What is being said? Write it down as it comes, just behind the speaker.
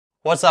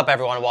What's up,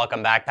 everyone?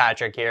 Welcome back.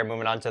 Patrick here.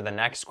 Moving on to the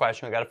next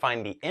question. We got to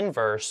find the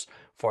inverse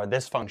for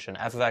this function,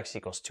 f of x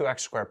equals 2x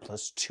squared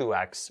plus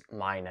 2x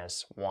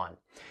minus 1.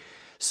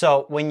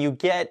 So when you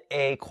get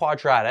a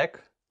quadratic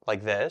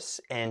like this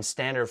in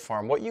standard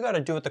form, what you got to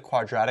do with the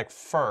quadratic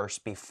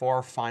first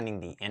before finding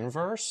the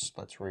inverse,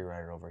 let's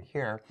rewrite it over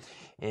here,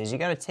 is you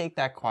got to take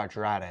that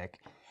quadratic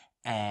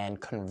and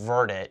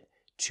convert it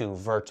to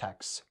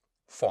vertex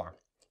form.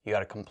 You got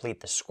to complete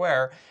the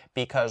square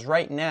because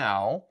right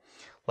now,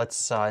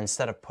 let's,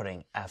 instead of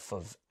putting f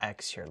of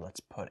x here, let's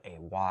put a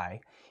y.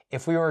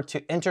 If we were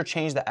to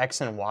interchange the x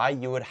and y,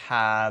 you would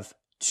have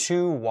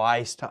two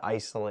y's to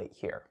isolate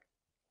here.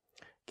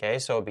 Okay,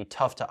 so it would be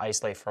tough to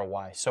isolate for a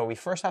y. So we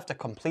first have to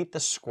complete the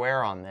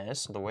square on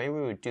this. So the way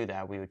we would do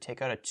that, we would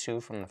take out a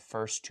 2 from the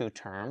first two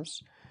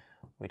terms.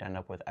 We'd end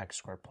up with x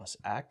squared plus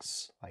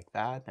x, like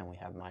that. Then we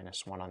have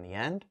minus 1 on the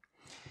end.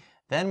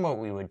 Then what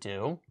we would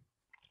do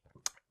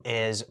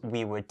is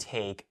we would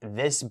take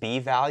this b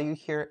value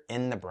here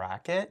in the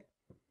bracket.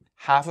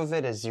 Half of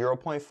it is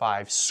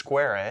 0.5,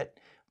 square it.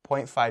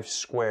 0.5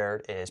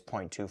 squared is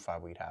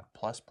 0.25. We'd have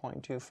plus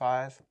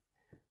 0.25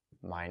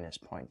 minus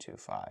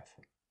 0.25.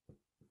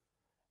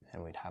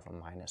 And we'd have a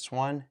minus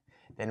 1.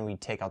 Then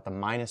we'd take out the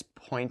minus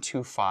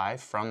 0.25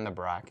 from the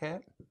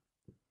bracket.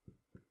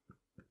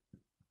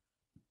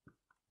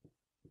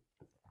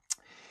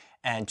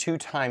 And 2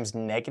 times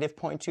negative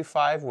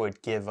 0.25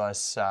 would give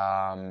us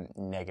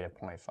negative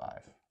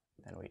 0.5.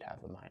 Then we'd have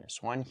a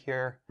minus 1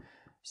 here.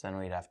 So then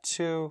we'd have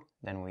 2.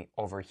 Then we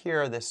over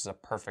here, this is a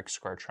perfect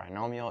square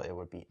trinomial. It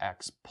would be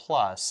x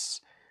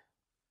plus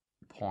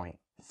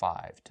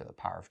 0.5 to the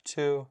power of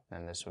 2.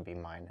 Then this would be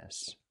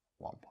minus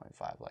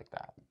 1.5 like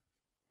that.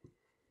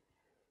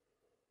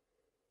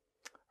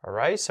 All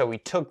right, so we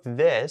took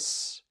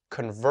this,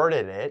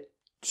 converted it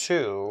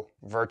to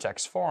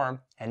vertex form,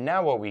 and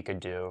now what we could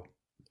do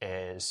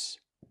is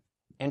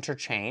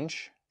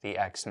interchange the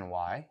x and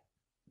y.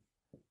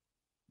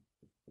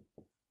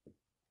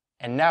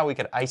 And now we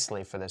could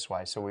isolate for this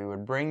y. So we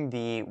would bring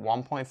the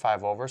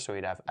 1.5 over, so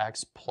we'd have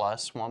x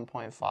plus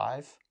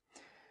 1.5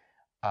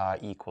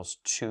 equals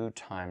 2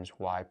 times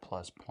y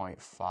plus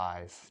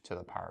 0.5 to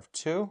the power of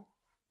 2.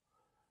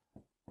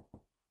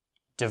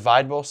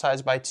 Divide both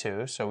sides by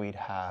 2, so we'd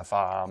have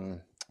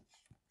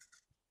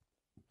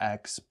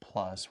x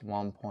plus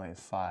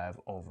 1.5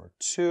 over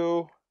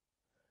 2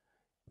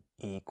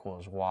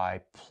 equals y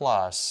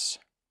plus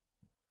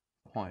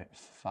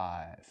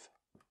 0.5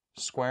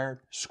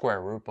 squared.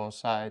 Square root both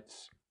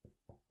sides.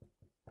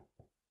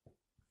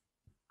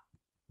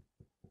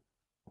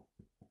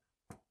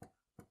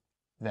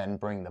 Then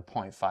bring the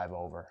 0.5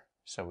 over.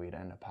 So we'd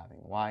end up having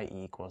y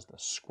equals the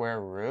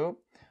square root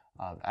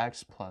of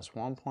x plus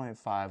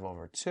 1.5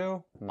 over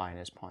 2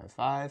 minus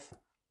 0.5.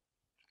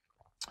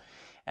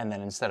 And then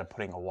instead of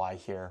putting a y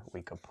here,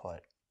 we could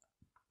put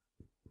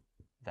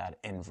that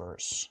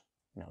inverse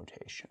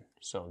notation.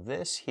 So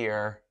this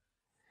here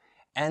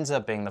ends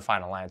up being the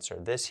final answer.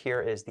 This here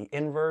is the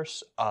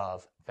inverse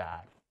of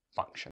that function.